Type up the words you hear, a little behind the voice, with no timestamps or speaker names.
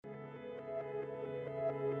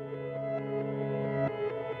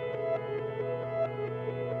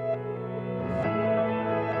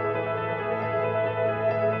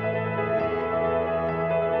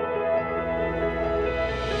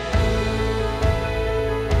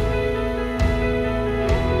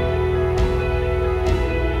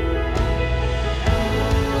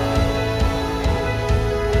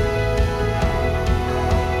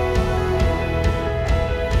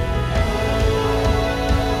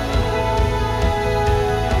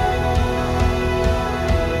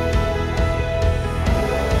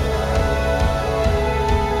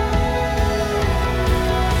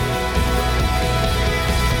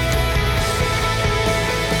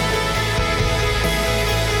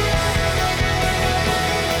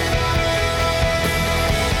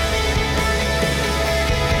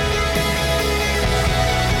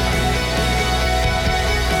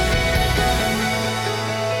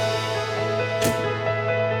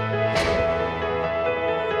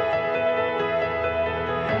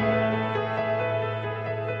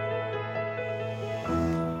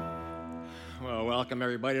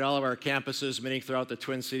welcome everybody at all of our campuses meeting throughout the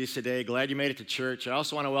Twin Cities today. Glad you made it to church. I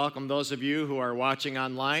also want to welcome those of you who are watching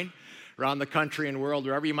online around the country and world,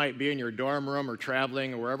 wherever you might be in your dorm room or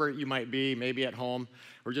traveling or wherever you might be, maybe at home.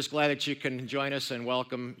 We're just glad that you can join us and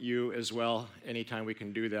welcome you as well. Anytime we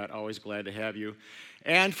can do that, always glad to have you.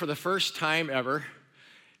 And for the first time ever,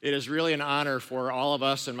 it is really an honor for all of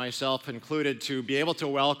us, and myself included, to be able to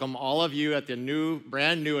welcome all of you at the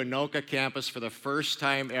brand new Anoka campus for the first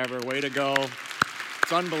time ever. Way to go.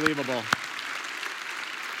 It's unbelievable.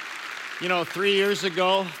 You know, 3 years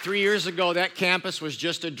ago, that campus was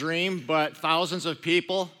just a dream, but thousands of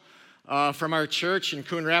people from our church in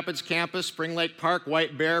Coon Rapids campus, Spring Lake Park,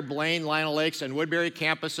 White Bear, Blaine, Lionel Lakes, and Woodbury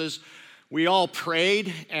campuses, we all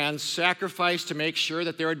prayed and sacrificed to make sure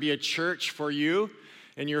that there would be a church for you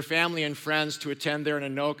and your family and friends to attend there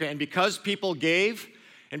in Anoka. And because people gave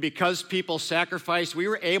and because people sacrificed, we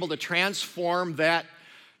were able to transform that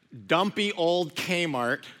dumpy old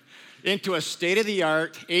Kmart into a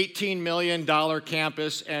state-of-the-art $18 million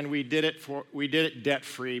campus, and we did it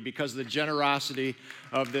debt-free because of the generosity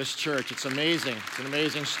of this church. It's amazing. It's an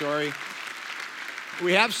amazing story.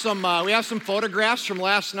 We have some photographs from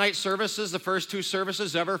last night's services, the first two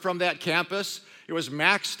services ever from that campus. It was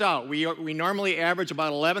maxed out. We normally average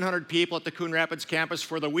about 1,100 people at the Coon Rapids campus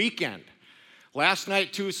for the weekend. Last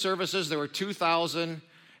night, two services, there were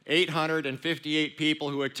 2,858 people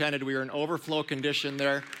who attended. We were in overflow condition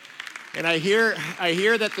there. And I hear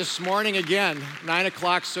that this morning again, 9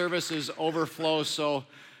 o'clock service is overflow, so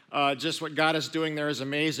just what God is doing there is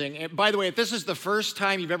amazing. And by the way, if this is the first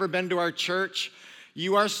time you've ever been to our church,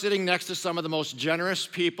 you are sitting next to some of the most generous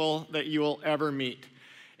people that you will ever meet.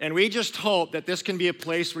 And we just hope that this can be a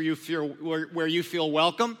place where you feel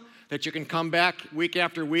welcome, that you can come back week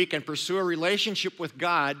after week and pursue a relationship with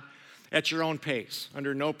God at your own pace,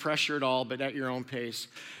 under no pressure at all, but at your own pace.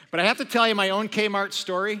 But I have to tell you my own Kmart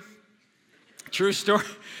story, true story,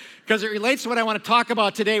 because it relates to what I want to talk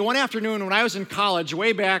about today. One afternoon when I was in college,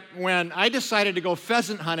 way back when, I decided to go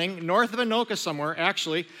pheasant hunting north of Anoka somewhere,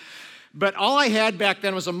 actually, but all I had back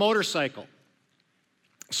then was a motorcycle.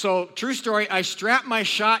 So, true story, I strapped my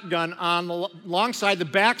shotgun on alongside the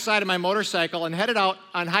backside of my motorcycle and headed out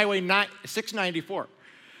on Highway 694,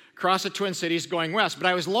 across the Twin Cities going west. But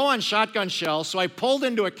I was low on shotgun shells, so I pulled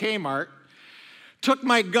into a Kmart, took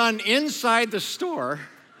my gun inside the store,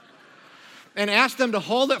 and asked them to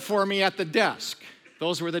hold it for me at the desk.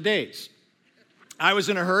 Those were the days. I was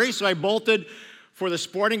in a hurry, so I bolted for the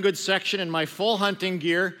sporting goods section in my full hunting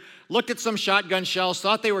gear, looked at some shotgun shells,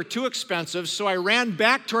 thought they were too expensive, so I ran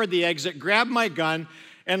back toward the exit, grabbed my gun,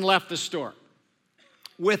 and left the store.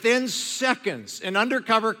 Within seconds, an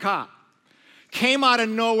undercover cop came out of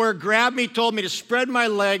nowhere, grabbed me, told me to spread my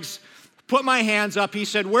legs, put my hands up. He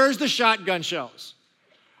said, "Where's the shotgun shells?"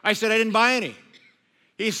 I said, "I didn't buy any."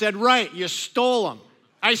 He said, "Right, you stole them."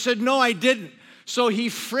 I said, "No, I didn't." So he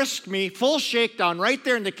frisked me, full shakedown, right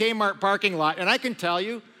there in the Kmart parking lot, and I can tell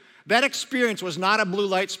you, that experience was not a blue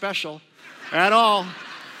light special at all.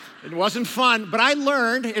 It wasn't fun, but I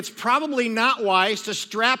learned it's probably not wise to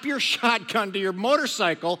strap your shotgun to your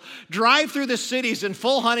motorcycle, drive through the cities in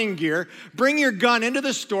full hunting gear, bring your gun into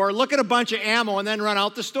the store, look at a bunch of ammo, and then run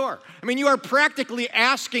out the store. I mean, you are practically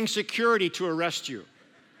asking security to arrest you,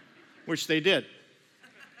 which they did.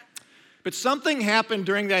 But something happened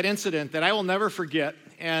during that incident that I will never forget,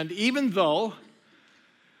 and even though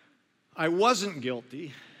I wasn't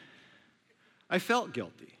guilty, I felt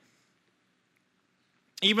guilty.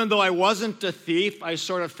 Even though I wasn't a thief, I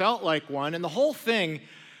sort of felt like one, and the whole thing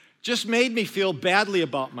just made me feel badly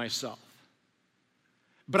about myself.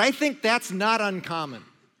 But I think that's not uncommon.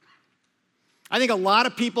 I think a lot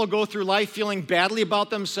of people go through life feeling badly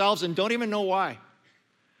about themselves and don't even know why.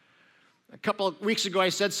 A couple of weeks ago, I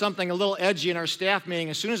said something a little edgy in our staff meeting.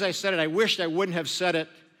 As soon as I said it, I wished I wouldn't have said it.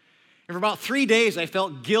 And for about 3 days, I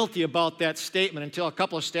felt guilty about that statement until a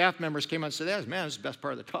couple of staff members came out and said, "Man, this is the best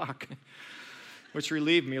part of the talk," which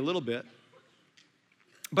relieved me a little bit.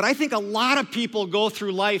 But I think a lot of people go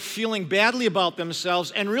through life feeling badly about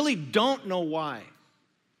themselves and really don't know why.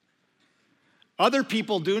 Other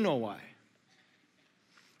people do know why.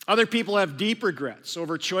 Other people have deep regrets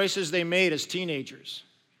over choices they made as teenagers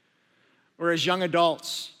or as young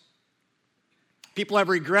adults. People have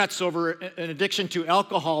regrets over an addiction to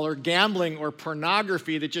alcohol or gambling or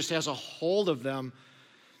pornography that just has a hold of them,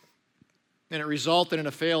 and it resulted in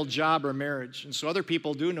a failed job or marriage. And so other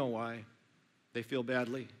people do know why they feel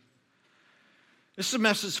badly. This is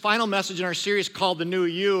the final message in our series called The New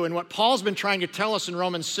You, and what Paul's been trying to tell us in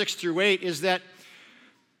Romans 6 through 8 is that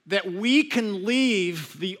we can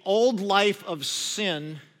leave the old life of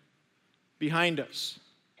sin behind us.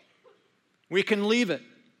 We can leave it.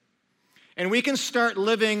 And we can start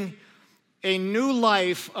living a new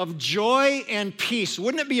life of joy and peace.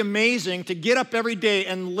 Wouldn't it be amazing to get up every day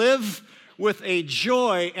and live with a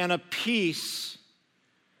joy and a peace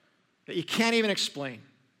that you can't even explain?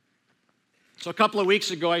 So a couple of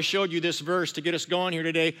weeks ago, I showed you this verse to get us going here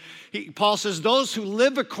today. Paul says, those who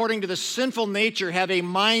live according to the sinful nature have a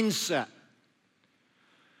mindset.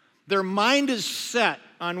 Their mind is set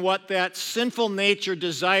on what that sinful nature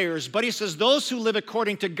desires. But he says, those who live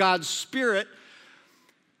according to God's Spirit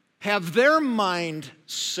have their mind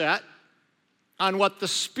set on what the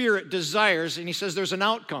Spirit desires. And he says there's an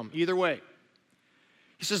outcome either way.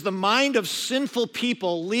 He says the mind of sinful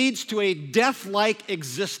people leads to a death-like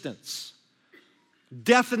existence.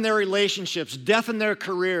 Death in their relationships, death in their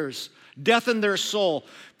careers, death in their soul.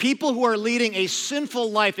 People who are leading a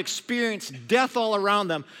sinful life experience death all around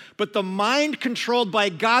them, but the mind controlled by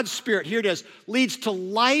God's Spirit, here it is, leads to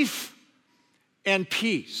life and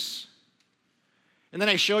peace. And then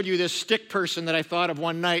I showed you this stick person that I thought of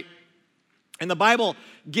one night. And the Bible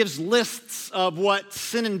gives lists of what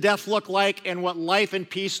sin and death look like and what life and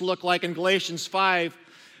peace look like. In Galatians 5,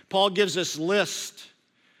 Paul gives this list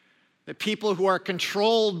that people who are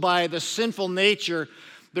controlled by the sinful nature,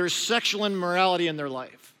 there's sexual immorality in their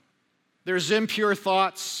life. There's impure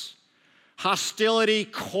thoughts, hostility,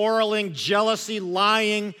 quarreling, jealousy,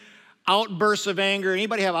 lying, outbursts of anger.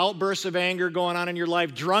 Anybody have outbursts of anger going on in your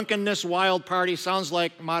life? Drunkenness, wild party, sounds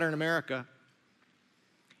like modern America.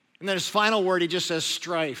 And then his final word, he just says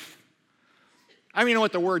strife. I don't even know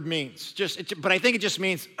what the word means, but I think it just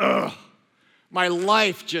means, my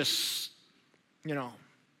life just,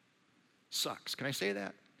 sucks. Can I say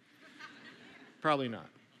that? Probably not.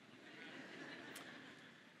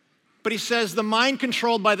 But he says the mind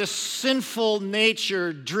controlled by the sinful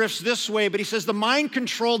nature drifts this way. But he says the mind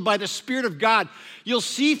controlled by the Spirit of God, you'll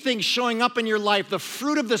see things showing up in your life. The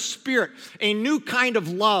fruit of the Spirit, a new kind of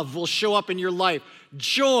love will show up in your life.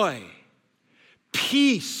 Joy,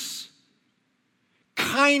 peace,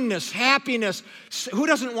 kindness, happiness. Who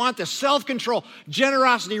doesn't want this? Self-control,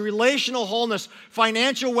 generosity, relational wholeness,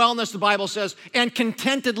 financial wellness, the Bible says, and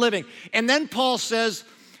contented living. And then Paul says,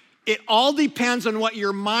 it all depends on what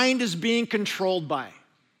your mind is being controlled by.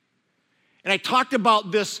 And I talked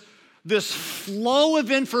about this flow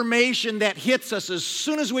of information that hits us as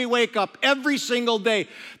soon as we wake up every single day.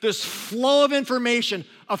 This flow of information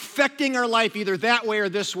affecting our life either that way or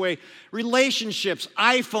this way. Relationships,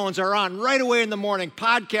 iPhones are on right away in the morning.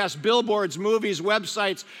 Podcasts, billboards, movies,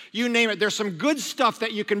 websites, you name it. There's some good stuff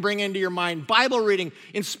that you can bring into your mind. Bible reading,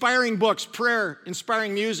 inspiring books, prayer,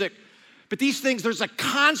 inspiring music. But these things, there's a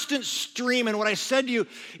constant stream. And what I said to you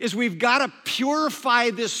is we've got to purify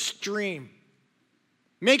this stream.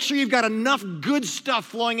 Make sure you've got enough good stuff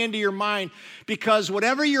flowing into your mind, because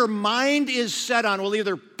whatever your mind is set on will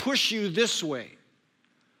either push you this way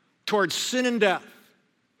towards sin and death,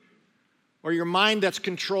 or your mind that's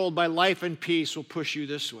controlled by life and peace will push you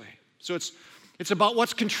this way. So it's about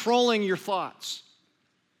what's controlling your thoughts.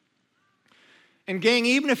 And gang,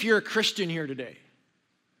 even if you're a Christian here today,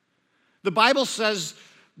 the Bible says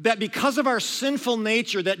that because of our sinful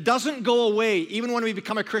nature that doesn't go away even when we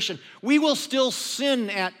become a Christian, we will still sin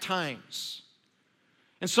at times.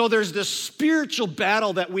 And so there's this spiritual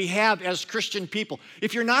battle that we have as Christian people.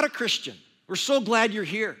 If you're not a Christian, we're so glad you're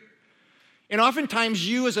here. And oftentimes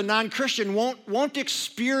you as a non-Christian won't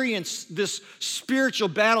experience this spiritual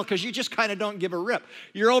battle because you just kind of don't give a rip.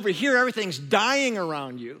 You're over here, everything's dying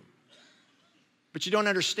around you, but you don't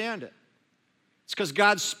understand it. It's because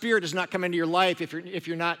God's Spirit does not come into your life if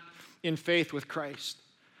you're not in faith with Christ.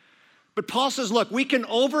 But Paul says, look, we can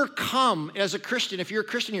overcome as a Christian, if you're a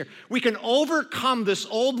Christian here, we can overcome this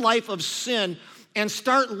old life of sin and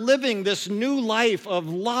start living this new life of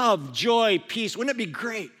love, joy, peace. Wouldn't it be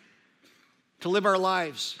great to live our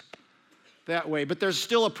lives that way? But there's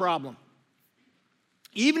still a problem.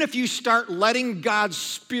 Even if you start letting God's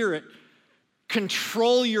Spirit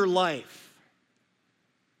control your life,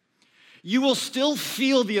 you will still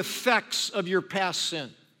feel the effects of your past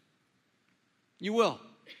sin. You will.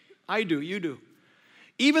 I do. You do.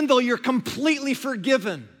 Even though you're completely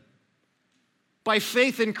forgiven by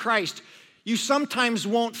faith in Christ, you sometimes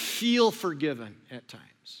won't feel forgiven at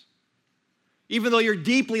times. Even though you're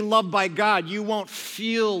deeply loved by God, you won't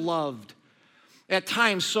feel loved at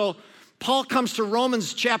times. So Paul comes to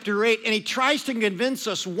Romans chapter 8, and he tries to convince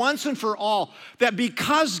us once and for all that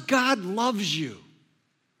because God loves you,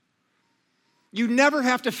 you never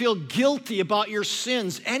have to feel guilty about your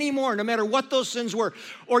sins anymore, no matter what those sins were.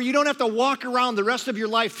 Or you don't have to walk around the rest of your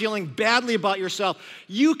life feeling badly about yourself.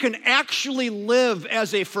 You can actually live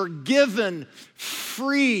as a forgiven,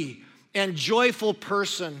 free, and joyful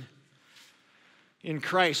person in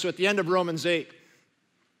Christ. So at the end of Romans 8,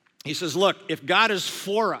 he says, look, if God is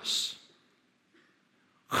for us,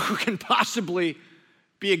 who can possibly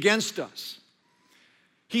be against us?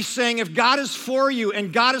 He's saying if God is for you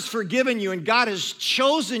and God has forgiven you and God has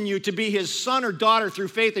chosen you to be his son or daughter through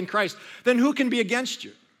faith in Christ, then who can be against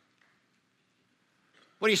you?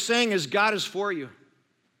 What he's saying is God is for you.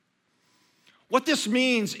 What this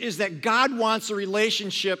means is that God wants a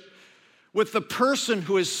relationship with the person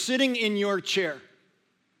who is sitting in your chair,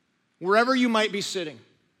 wherever you might be sitting.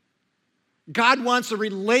 God wants a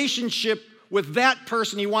relationship with that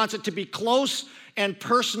person. He wants it to be close and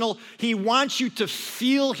personal. He wants you to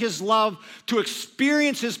feel his love, to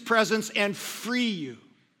experience his presence and free you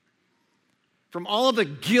from all of the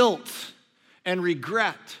guilt and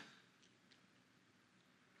regret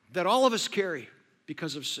that all of us carry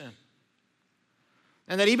because of sin.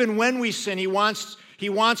 And that even when we sin, he wants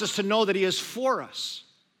us to know that he is for us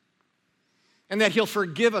and that he'll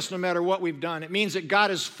forgive us no matter what we've done. It means that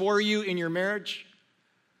God is for you in your marriage.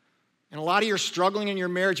 And a lot of you are struggling in your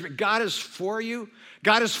marriage, but God is for you.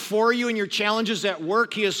 God is for you in your challenges at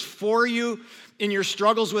work. He is for you in your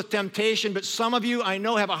struggles with temptation. But some of you, I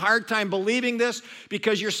know, have a hard time believing this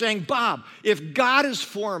because you're saying, Bob, if God is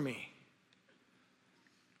for me,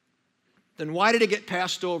 then why did it get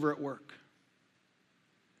passed over at work?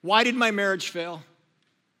 Why did my marriage fail?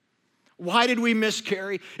 Why did we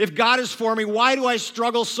miscarry? If God is for me, why do I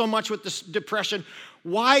struggle so much with this depression?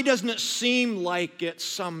 Why doesn't it seem like it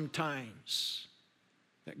sometimes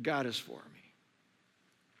that God is for me?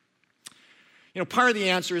 You know, part of the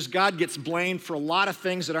answer is God gets blamed for a lot of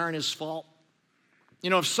things that aren't his fault. You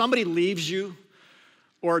know, if somebody leaves you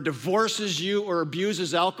or divorces you or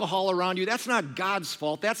abuses alcohol around you, that's not God's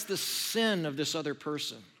fault. That's the sin of this other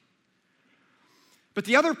person. But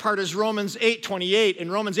the other part is Romans 8:28.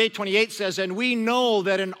 And Romans 8:28 says, and we know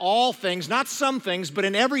that in all things, not some things, but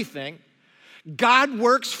in everything, God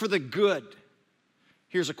works for the good,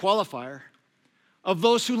 here's a qualifier, of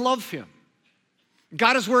those who love him.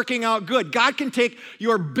 God is working out good. God can take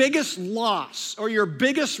your biggest loss or your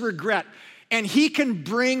biggest regret, and he can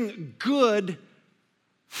bring good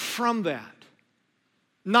from that.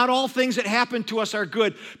 Not all things that happen to us are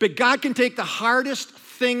good, but God can take the hardest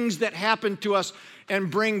things that happen to us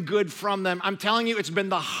and bring good from them. I'm telling you, it's been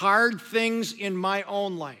the hard things in my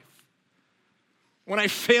own life. When I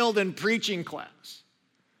failed in preaching class,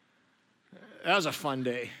 that was a fun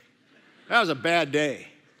day. That was a bad day.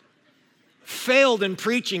 Failed in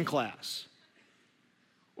preaching class,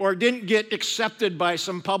 or didn't get accepted by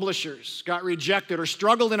some publishers, got rejected, or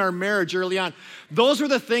struggled in our marriage early on. Those were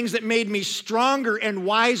the things that made me stronger and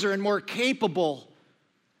wiser and more capable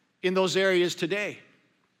in those areas today.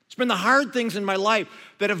 It's been the hard things in my life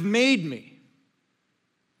that have made me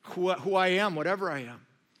who I am, whatever I am.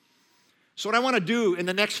 So what I want to do in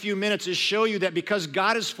the next few minutes is show you that because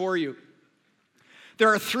God is for you, there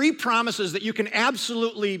are 3 promises that you can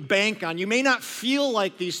absolutely bank on. You may not feel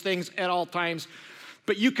like these things at all times,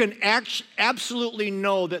 but you can absolutely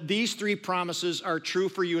know that these 3 promises are true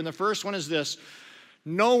for you. And the first one is this: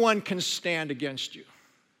 no one can stand against you.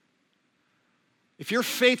 If your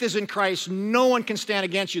faith is in Christ, no one can stand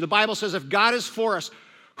against you. The Bible says if God is for us,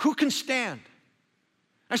 who can stand?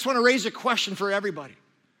 I just want to raise a question for everybody.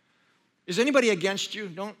 Is anybody against you?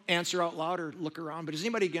 Don't answer out loud or look around, but is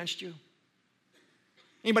anybody against you?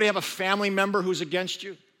 Anybody have a family member who's against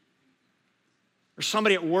you? Or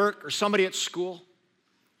somebody at work or somebody at school?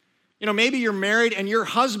 You know, maybe you're married and your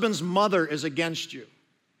husband's mother is against you.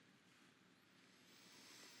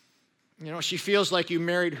 You know, she feels like you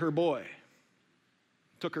married her boy,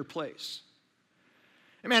 took her place.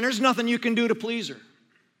 And man, there's nothing you can do to please her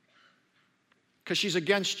because she's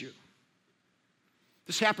against you.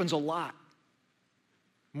 This happens a lot,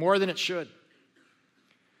 more than it should.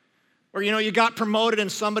 Or, you know, you got promoted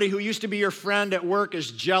and somebody who used to be your friend at work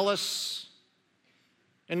is jealous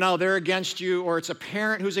and now they're against you, or it's a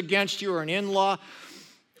parent who's against you or an in-law.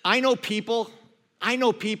 I know people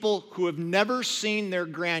who have never seen their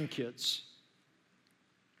grandkids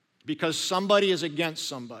because somebody is against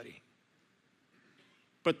somebody,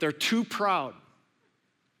 but they're too proud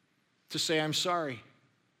to say, I'm sorry.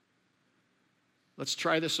 Let's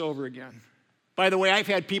try this over again. By the way, I've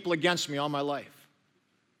had people against me all my life.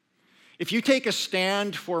 If you take a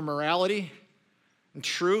stand for morality and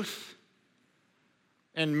truth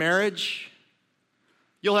and marriage,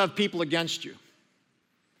 you'll have people against you.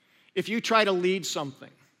 If you try to lead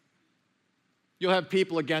something, you'll have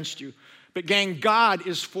people against you. But gang, God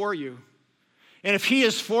is for you. And if he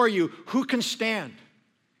is for you, who can stand?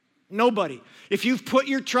 Nobody. If you've put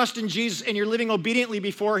your trust in Jesus and you're living obediently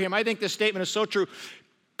before him, I think this statement is so true.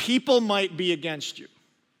 People might be against you,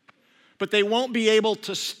 but they won't be able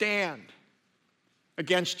to stand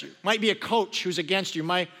against you. Might be a coach who's against you.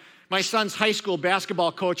 My son's high school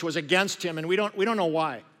basketball coach was against him, and we don't know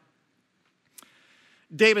why.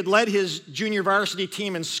 David led his junior varsity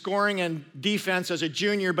team in scoring and defense as a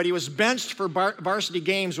junior, but he was benched for varsity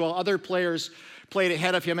games while other players played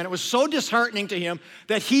ahead of him. And it was so disheartening to him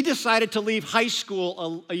that he decided to leave high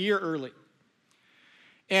school a year early.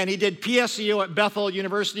 And he did PSEO at Bethel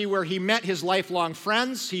University, where he met his lifelong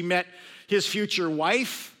friends. He met his future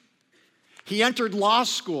wife. He entered law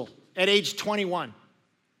school at age 21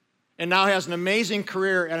 and now has an amazing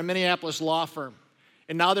career at a Minneapolis law firm.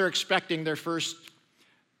 And now they're expecting their first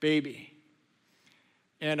baby.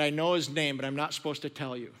 And I know his name, but I'm not supposed to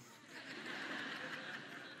tell you.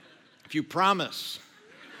 If you promise.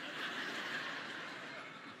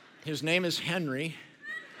 His name is Henry.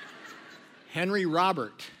 Henry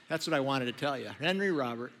Robert. That's what I wanted to tell you. Henry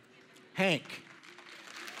Robert. Hank.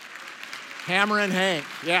 Hammer and Hank.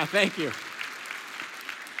 Yeah, thank you.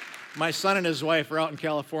 My son and his wife are out in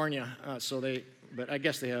California, but I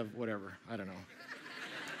guess they have whatever. I don't know.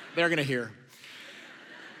 They're going to hear.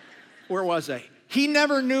 Where was I? He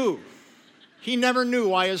never knew. He never knew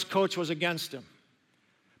why his coach was against him.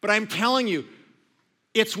 But I'm telling you,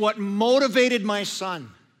 it's what motivated my son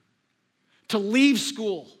to leave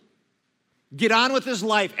school, get on with his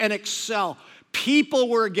life, and excel. People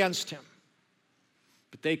were against him,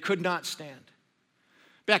 but they could not stand.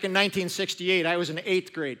 Back in 1968, I was in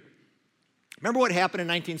 8th grade. Remember what happened in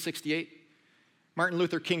 1968? Martin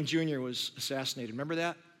Luther King Jr. was assassinated. Remember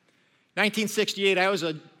that? 1968, I was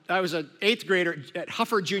an 8th grader at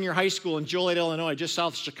Hufford Junior High School in Joliet, Illinois, just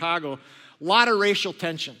south of Chicago. A lot of racial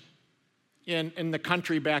tension in the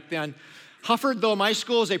country back then. Hufford, though my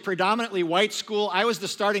school is a predominantly white school, I was the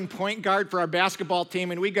starting point guard for our basketball team,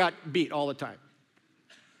 and we got beat all the time.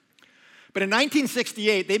 But in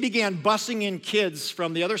 1968, they began busing in kids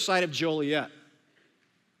from the other side of Joliet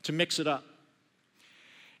to mix it up.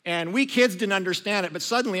 And we kids didn't understand it, but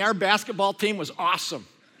suddenly our basketball team was awesome.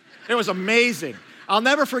 It was amazing. I'll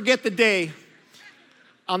never forget the day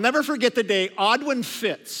Odwin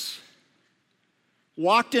Fitz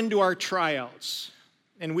walked into our tryouts,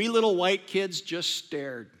 and we little white kids just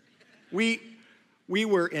stared. We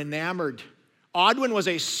were enamored. Odwin was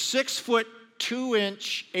a 6'2"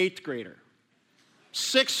 8th grader,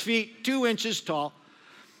 6 feet 2 inches tall.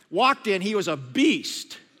 Walked in, he was a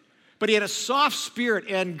beast, but he had a soft spirit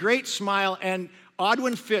and great smile, and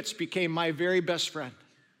Odwin Fitz became my very best friend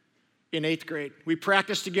in 8th grade. We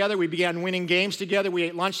practiced together, we began winning games together, we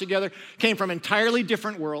ate lunch together, came from entirely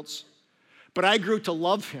different worlds, but I grew to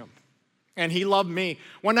love him, and he loved me.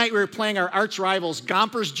 One night we were playing our arch rivals,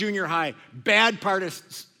 Gompers Junior High, bad part of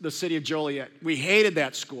the city of Joliet. We hated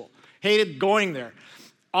that school, hated going there.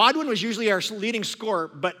 Odwin was usually our leading scorer,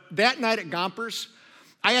 but that night at Gompers,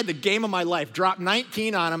 I had the game of my life, dropped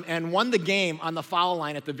 19 on him, and won the game on the foul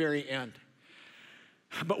line at the very end.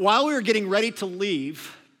 But while we were getting ready to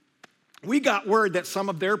leave, we got word that some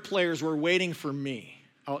of their players were waiting for me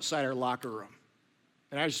outside our locker room.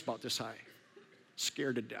 And I was just about this high,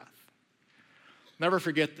 scared to death. Never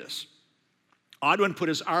forget this. Odwin put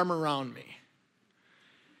his arm around me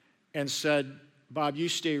and said, "Bob, you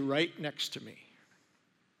stay right next to me,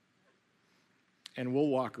 and we'll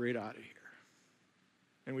walk right out of here."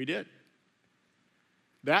 And we did.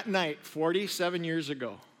 That night, 47 years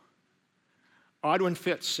ago, Odwin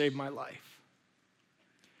Fitz saved my life.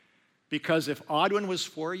 Because if Odwin was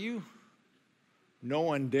for you, no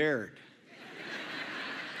one dared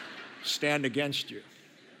stand against you.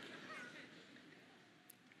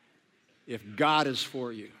 If God is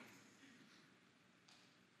for you,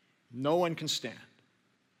 no one can stand.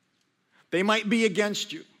 They might be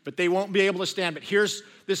against you, but they won't be able to stand. But here's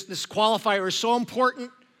this qualifier is so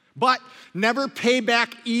important, but never pay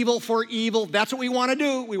back evil for evil. That's what we want to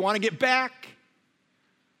do. We want to get back.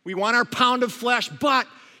 We want our pound of flesh, but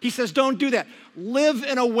he says don't do that. Live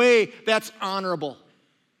in a way that's honorable.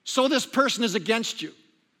 So this person is against you.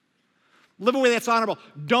 Live in a way that's honorable.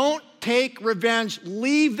 Don't take revenge.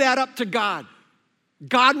 Leave that up to God.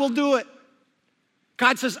 God will do it.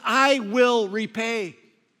 God says, I will repay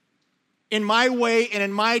in my way and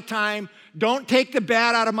in my time. Don't take the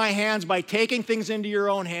bad out of my hands by taking things into your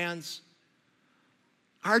own hands.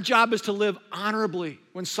 Our job is to live honorably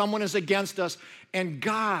when someone is against us. And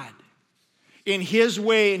God, in his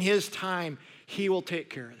way, in his time, he will take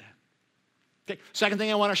care of that. Okay. Second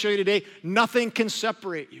thing I want to show you today, nothing can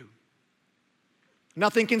separate you.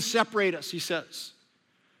 Nothing can separate us, he says.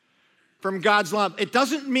 from God's love. It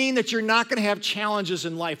doesn't mean that you're not going to have challenges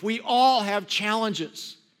in life. We all have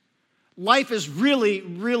challenges. Life is really,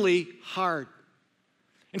 really hard.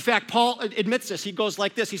 In fact, Paul admits this. He goes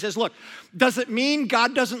like this. He says, look, does it mean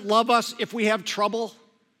God doesn't love us if we have trouble?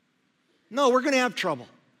 No, we're going to have trouble.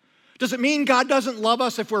 Does it mean God doesn't love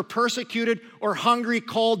us if we're persecuted or hungry,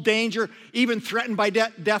 cold, danger, even threatened by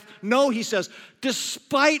death? No, he says,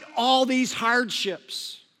 despite all these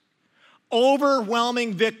hardships,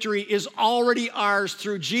 overwhelming victory is already ours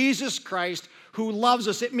through Jesus Christ who loves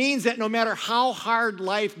us. It means that no matter how hard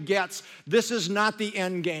life gets, this is not the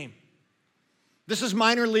end game. This is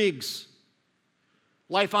minor leagues,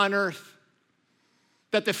 life on earth.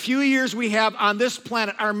 That the few years we have on this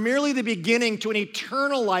planet are merely the beginning to an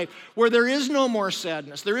eternal life where there is no more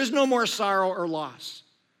sadness, there is no more sorrow or loss.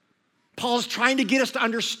 Paul's trying to get us to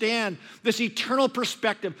understand this eternal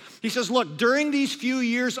perspective. He says, look, during these few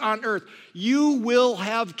years on earth, you will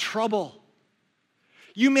have trouble.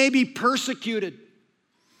 You may be persecuted.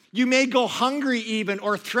 You may go hungry even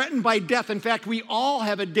or threatened by death. In fact, we all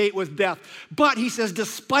have a date with death. But he says,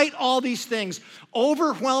 despite all these things,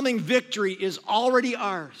 overwhelming victory is already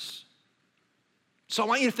ours. So I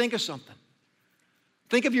want you to think of something.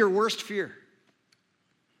 Think of your worst fear.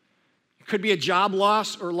 It could be a job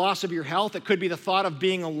loss or loss of your health. It could be the thought of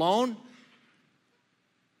being alone.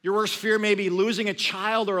 Your worst fear may be losing a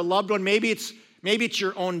child or a loved one. Maybe it's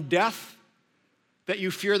your own death that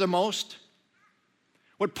you fear the most.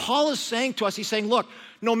 What Paul is saying to us, he's saying, look,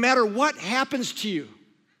 no matter what happens to you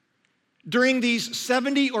during these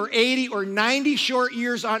 70 or 80 or 90 short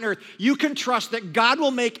years on earth, you can trust that God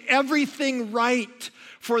will make everything right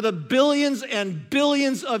for the billions and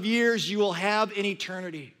billions of years you will have in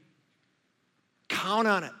eternity. Count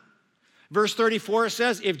on it. Verse 34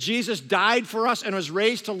 says, if Jesus died for us and was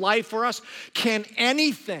raised to life for us, can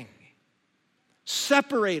anything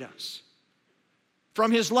separate us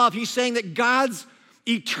from his love? He's saying that God's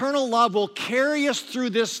eternal love will carry us through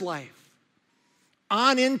this life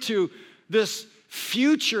on into this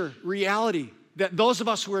future reality that those of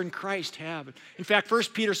us who are in Christ have. In fact, 1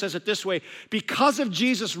 Peter says it this way, because of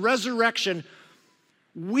Jesus' resurrection,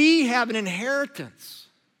 we have an inheritance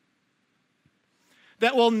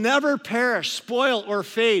that will never perish, spoil, or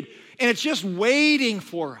fade. And it's just waiting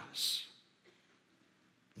for us.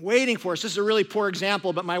 Waiting for us. This is a really poor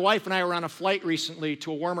example, but my wife and I were on a flight recently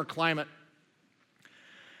to a warmer climate.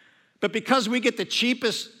 But because we get the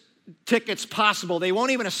cheapest tickets possible, they won't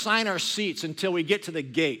even assign our seats until we get to the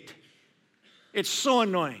gate. It's so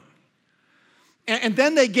annoying. And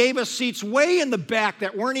then they gave us seats way in the back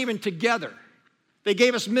that weren't even together. They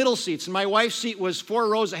gave us middle seats, and my wife's seat was 4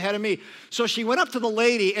 rows ahead of me. So she went up to the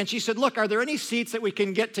lady, and she said, look, are there any seats that we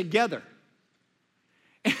can get together?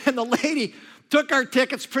 And the lady took our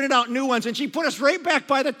tickets, printed out new ones, and she put us right back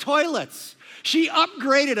by the toilets. She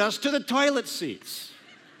upgraded us to the toilet seats.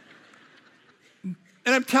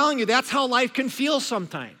 And I'm telling you, that's how life can feel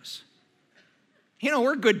sometimes. You know,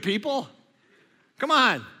 we're good people. Come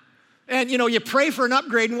on. And, you know, you pray for an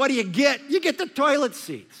upgrade, and what do you get? You get the toilet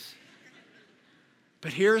seats.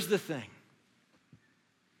 But here's the thing.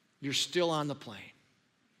 You're still on the plane.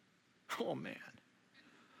 Oh, man.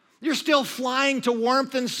 You're still flying to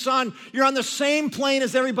warmth and sun. You're on the same plane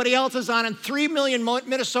as everybody else is on, and 3 million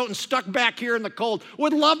Minnesotans stuck back here in the cold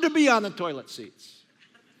would love to be on the toilet seats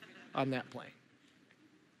on that plane.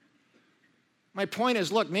 My point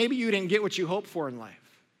is, look, maybe you didn't get what you hoped for in life.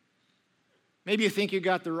 Maybe you think you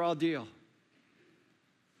got the raw deal.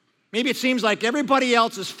 Maybe it seems like everybody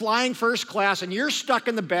else is flying first class and you're stuck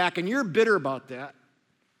in the back and you're bitter about that.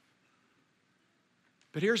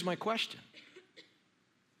 But here's my question.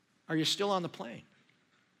 Are you still on the plane?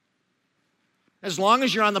 As long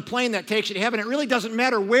as you're on the plane that takes you to heaven, it really doesn't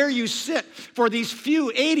matter where you sit for these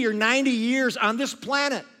few 80 or 90 years on this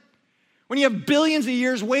planet, when you have billions of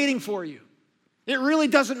years waiting for you. It really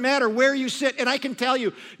doesn't matter where you sit. And I can tell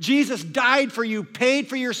you, Jesus died for you, paid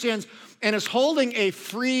for your sins, and is holding a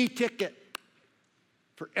free ticket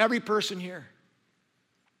for every person here.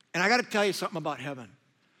 And I got to tell you something about heaven.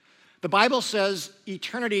 The Bible says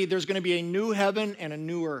eternity, there's going to be a new heaven and a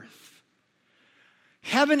new earth.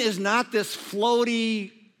 Heaven is not this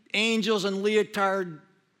floaty angels and leotard.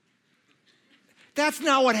 That's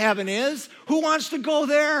not what heaven is. Who wants to go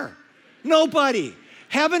there? Nobody.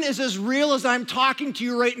 Heaven is as real as I'm talking to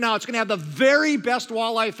you right now. It's going to have the very best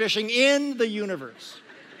walleye fishing in the universe.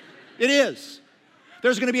 It is.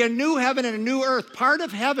 There's going to be a new heaven and a new earth. Part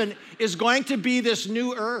of heaven is going to be this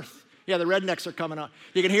new earth. Yeah, the rednecks are coming out.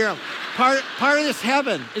 You can hear them. Part of this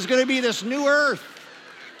heaven is going to be this new earth.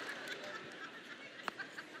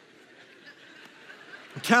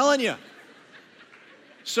 I'm telling you.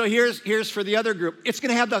 So here's for the other group. It's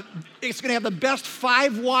gonna have the best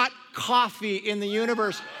 5-watt coffee in the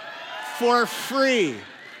universe for free.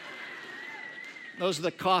 Those are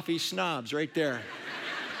the coffee snobs right there.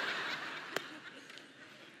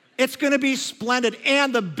 It's gonna be splendid,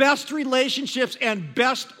 and the best relationships and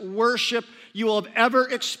best worship you will have ever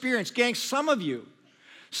experienced. Gang, some of you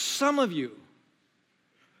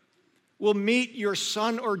will meet your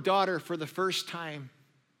son or daughter for the first time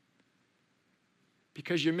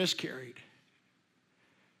because you miscarried,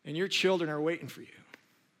 and your children are waiting for you.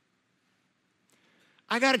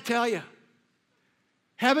 I got to tell you,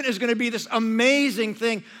 heaven is going to be this amazing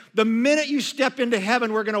thing. The minute you step into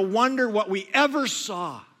heaven, we're going to wonder what we ever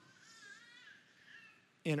saw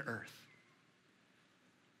in earth.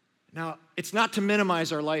 Now, it's not to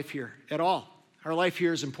minimize our life here at all. Our life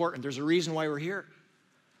here is important. There's a reason why we're here.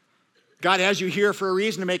 God has you here for a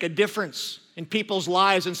reason, to make a difference in people's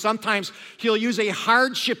lives, and sometimes He'll use a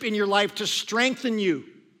hardship in your life to strengthen you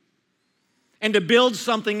and to build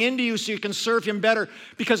something into you so you can serve Him better.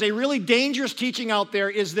 Because a really dangerous teaching out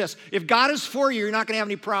there is this: if God is for you, you're not going to have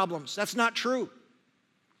any problems. That's not true.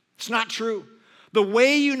 It's not true. The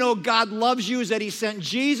way you know God loves you is that He sent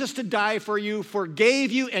Jesus to die for you,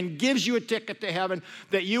 forgave you, and gives you a ticket to heaven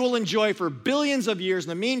that you will enjoy for billions of years. In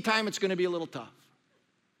the meantime, it's going to be a little tough.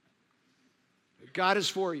 God is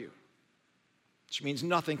for you, which means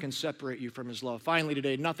nothing can separate you from His love. Finally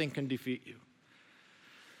today, nothing can defeat you.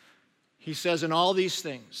 He says, in all these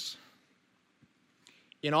things,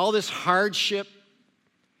 in all this hardship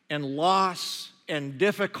and loss and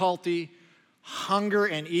difficulty, hunger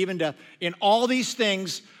and even death, in all these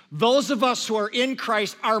things, those of us who are in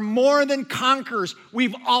Christ are more than conquerors.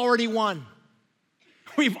 We've already won.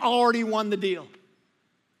 We've already won the deal.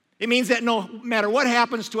 It means that no matter what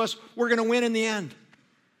happens to us, we're going to win in the end.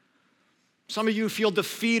 Some of you feel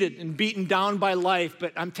defeated and beaten down by life,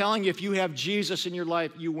 but I'm telling you, if you have Jesus in your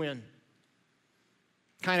life, you win.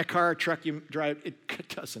 Kind of car or truck you drive, it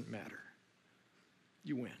doesn't matter.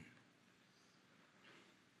 You win.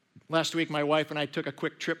 Last week, my wife and I took a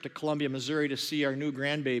quick trip to Columbia, Missouri to see our new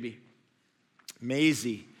grandbaby,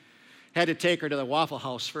 Maisie. Had to take her to the Waffle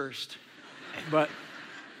House first, but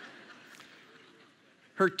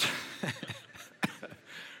her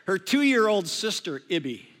 2-year-old sister,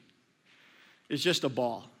 Ibby, is just a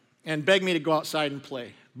ball and begged me to go outside and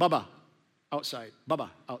play. Bubba, outside.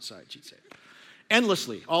 Bubba, outside, she'd say.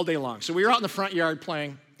 Endlessly, all day long. So we were out in the front yard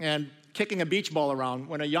playing and kicking a beach ball around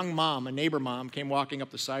when a young mom, a neighbor mom, came walking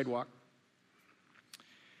up the sidewalk.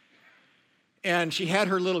 And she had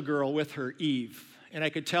her little girl with her, Eve. And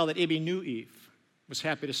I could tell that Ibby knew Eve, was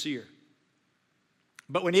happy to see her.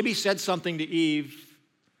 But when Ibby said something to Eve,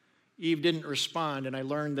 Eve didn't respond, and I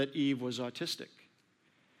learned that Eve was autistic.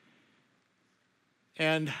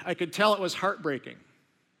 And I could tell it was heartbreaking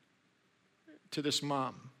to this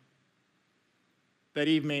mom that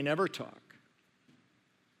Eve may never talk,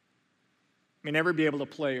 may never be able to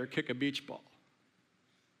play or kick a beach ball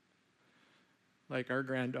like our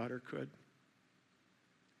granddaughter could.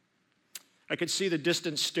 I could see the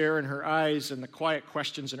distant stare in her eyes and the quiet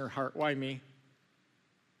questions in her heart. Why me?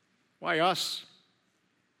 Why us?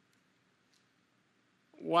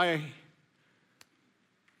 Why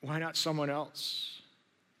not someone else?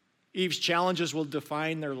 Eve's challenges will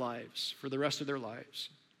define their lives for the rest of their lives.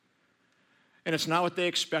 And it's not what they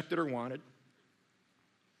expected or wanted.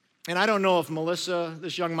 And I don't know if Melissa,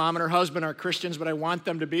 this young mom, and her husband are Christians, but I want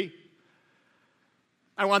them to be.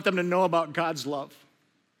 I want them to know about God's love.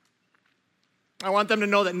 I want them to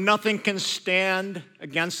know that nothing can stand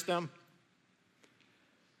against them.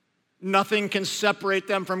 Nothing can separate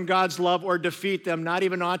them from God's love or defeat them, not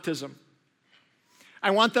even autism. I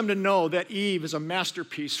want them to know that Eve is a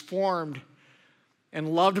masterpiece formed and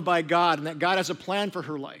loved by God, and that God has a plan for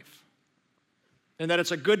her life, and that it's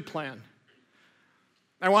a good plan.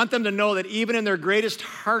 I want them to know that even in their greatest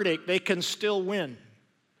heartache, they can still win,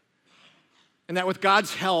 and that with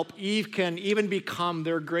God's help, Eve can even become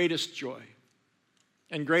their greatest joy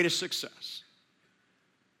and greatest success,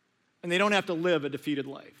 and they don't have to live a defeated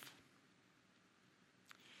life.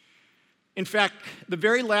 In fact, the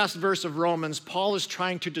very last verse of Romans, Paul is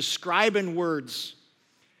trying to describe in words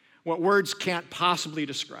what words can't possibly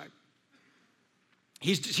describe.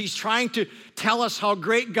 He's trying to tell us how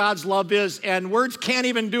great God's love is, and words can't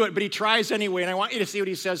even do it, but he tries anyway. And I want you to see what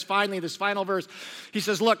he says finally, this final verse. He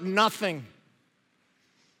says, look, nothing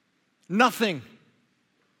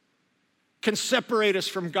can separate us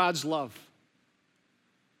from God's love.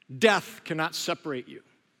 Death cannot separate you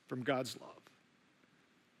from God's love.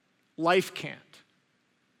 Life can't.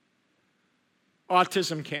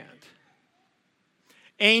 Autism can't.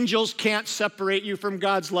 Angels can't separate you from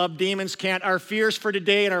God's love. Demons can't. Our fears for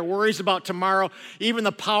today and our worries about tomorrow, even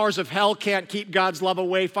the powers of hell can't keep God's love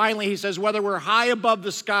away. Finally, he says, whether we're high above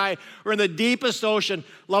the sky or in the deepest ocean,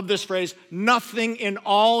 love this phrase, nothing in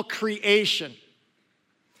all creation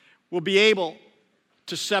will be able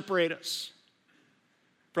to separate us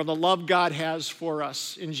from the love God has for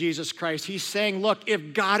us in Jesus Christ. He's saying, look,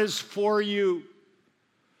 if God is for you,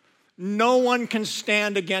 no one can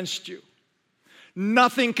stand against you.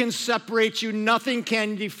 Nothing can separate you. Nothing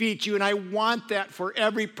can defeat you. And I want that for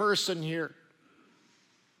every person here.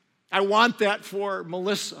 I want that for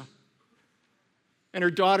Melissa and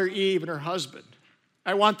her daughter Eve and her husband.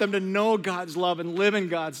 I want them to know God's love and live in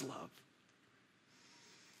God's love.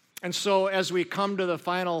 And so as we come to the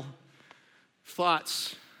final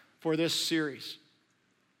thoughts for this series,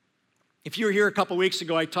 if you were here a couple weeks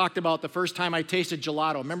ago, I talked about the first time I tasted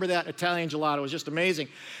gelato. Remember that? Italian gelato. It was just amazing.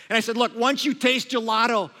 And I said, look, once you taste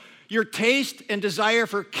gelato, your taste and desire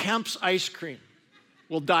for Kemp's ice cream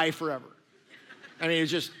will die forever. I mean,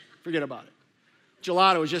 it's just, forget about it.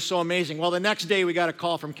 Gelato was just so amazing. Well, the next day we got a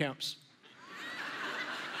call from Kemp's.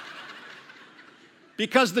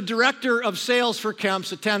 Because the director of sales for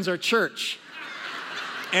Kemp's attends our church.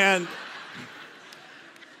 And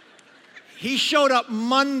he showed up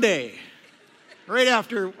Monday, right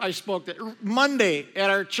after I spoke, Monday at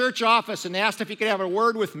our church office and asked if he could have a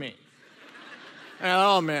word with me. And I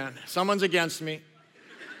thought, oh man, someone's against me.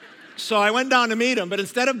 So I went down to meet him, but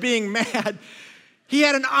instead of being mad, he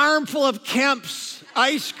had an armful of Kemp's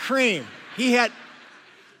ice cream. He had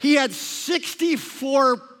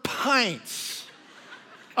 64 pints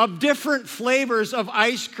of different flavors of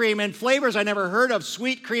ice cream and flavors I never heard of.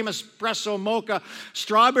 Sweet cream espresso mocha,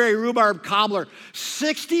 strawberry rhubarb cobbler.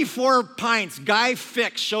 64 pints. Guy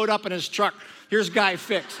Fix showed up in his truck. Here's Guy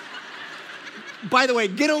Fix. By the way,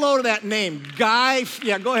 get a load of that name. Guy,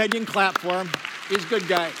 yeah, go ahead, you can clap for him. He's a good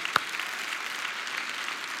guy.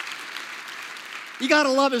 You gotta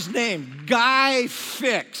love his name, Guy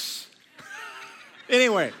Fix.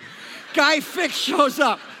 Anyway, Guy Fix shows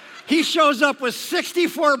up. He shows up with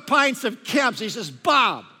 64 pints of Kemp's. He says,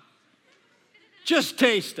 Bob, just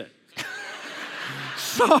taste it.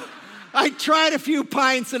 So I tried a few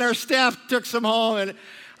pints and our staff took some home, and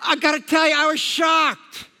I gotta tell you, I was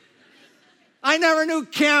shocked. I never knew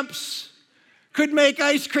Kemp's could make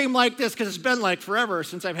ice cream like this, because it's been like forever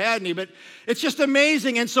since I've had any, but it's just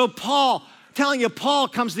amazing. And so Paul, telling you, Paul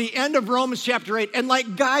comes to the end of Romans chapter 8, and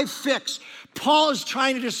like Guy Fix, Paul is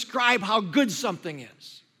trying to describe how good something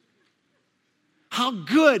is. How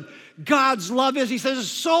good God's love is. He says it's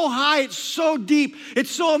so high, it's so deep,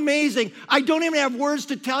 it's so amazing. I don't even have words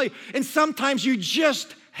to tell you. And sometimes you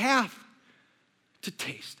just have to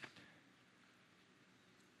taste it.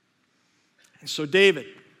 And so David,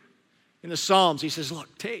 in the Psalms, he says,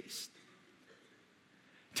 look, taste.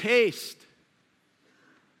 Taste.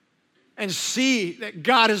 And see that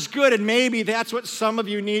God is good. And maybe that's what some of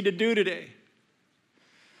you need to do today.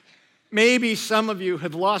 Maybe some of you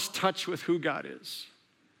have lost touch with who God is.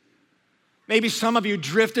 Maybe some of you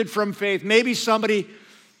drifted from faith. Maybe somebody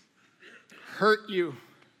hurt you.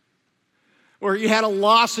 Or you had a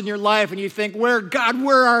loss in your life and you think, God,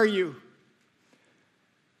 where are you?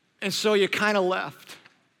 And so you kind of left.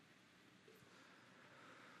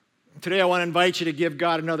 Today I want to invite you to give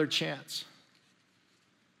God another chance.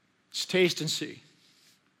 Just taste and see.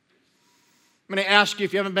 I'm going to ask you,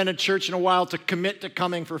 if you haven't been to church in a while, to commit to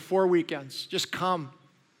coming for 4 weekends. Just come.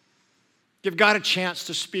 Give God a chance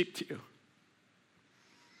to speak to you.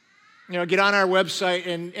 You know, get on our website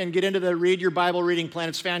and get into the Read Your Bible reading plan.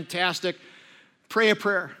 It's fantastic. Pray a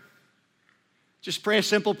prayer. Just pray a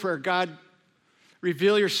simple prayer. God,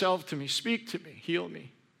 reveal yourself to me. Speak to me. Heal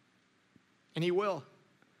me. And He will.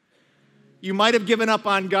 You might have given up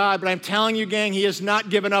on God, but I'm telling you, gang, He has not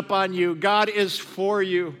given up on you. God is for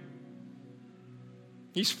you.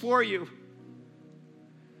 He's for you.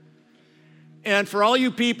 And for all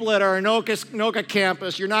you people at our Anoka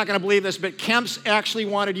campus, you're not going to believe this, but Kemp's actually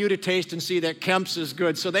wanted you to taste and see that Kemp's is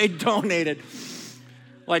good. So they donated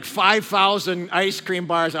like 5,000 ice cream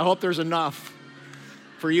bars. I hope there's enough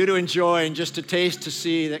for you to enjoy and just to taste to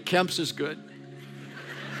see that Kemp's is good.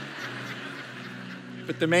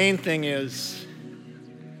 But the main thing is,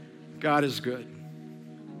 God is good.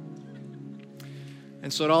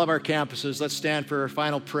 And so at all of our campuses, let's stand for our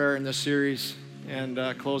final prayer in this series and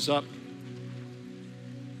close up.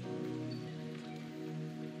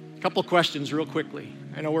 A couple questions real quickly.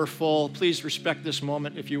 I know we're full. Please respect this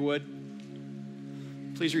moment if you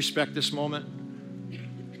would. Please respect this moment.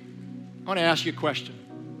 I want to ask you a question.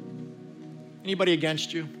 Anybody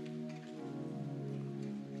against you?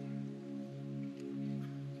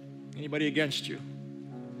 Anybody against you?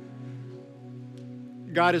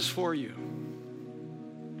 God is for you.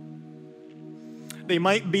 They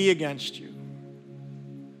might be against you.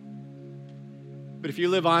 But if you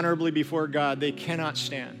live honorably before God, they cannot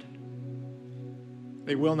stand.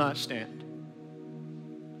 They will not stand.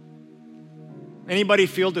 Anybody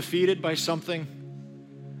feel defeated by something?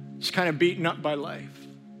 Just kind of beaten up by life.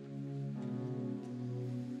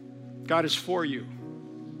 God is for you.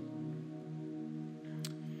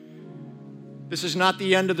 This is not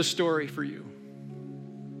the end of the story for you.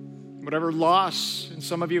 Whatever loss, and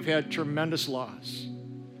some of you have had tremendous loss,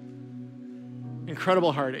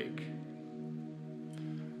 incredible heartache.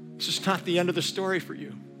 This is not the end of the story for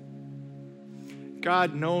you.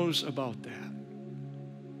 God knows about that.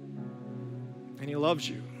 And He loves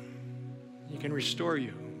you. He can restore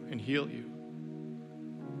you and heal you.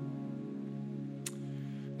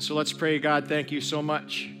 So let's pray. God, thank you so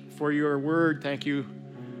much for your word. Thank you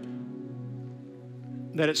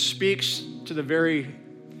that it speaks to the very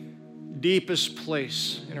deepest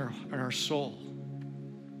place in our soul.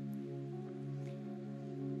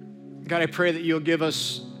 God, I pray that you'll give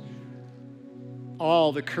us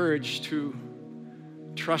all the courage to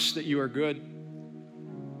trust that you are good,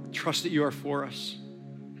 trust that you are for us.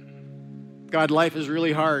 God, life is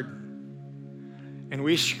really hard, and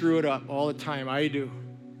we screw it up all the time. I do.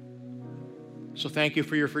 So thank you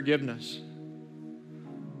for your forgiveness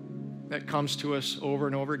that comes to us over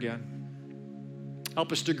and over again.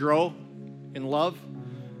 Help us to grow in love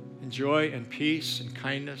and joy and peace and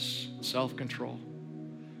kindness and self-control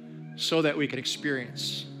so that we can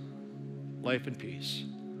experience life and peace.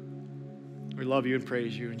 We love you and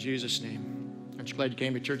praise you in Jesus' name. Aren't you glad you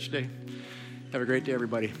came to church today? Have a great day,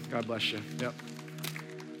 everybody. God bless you. Yep.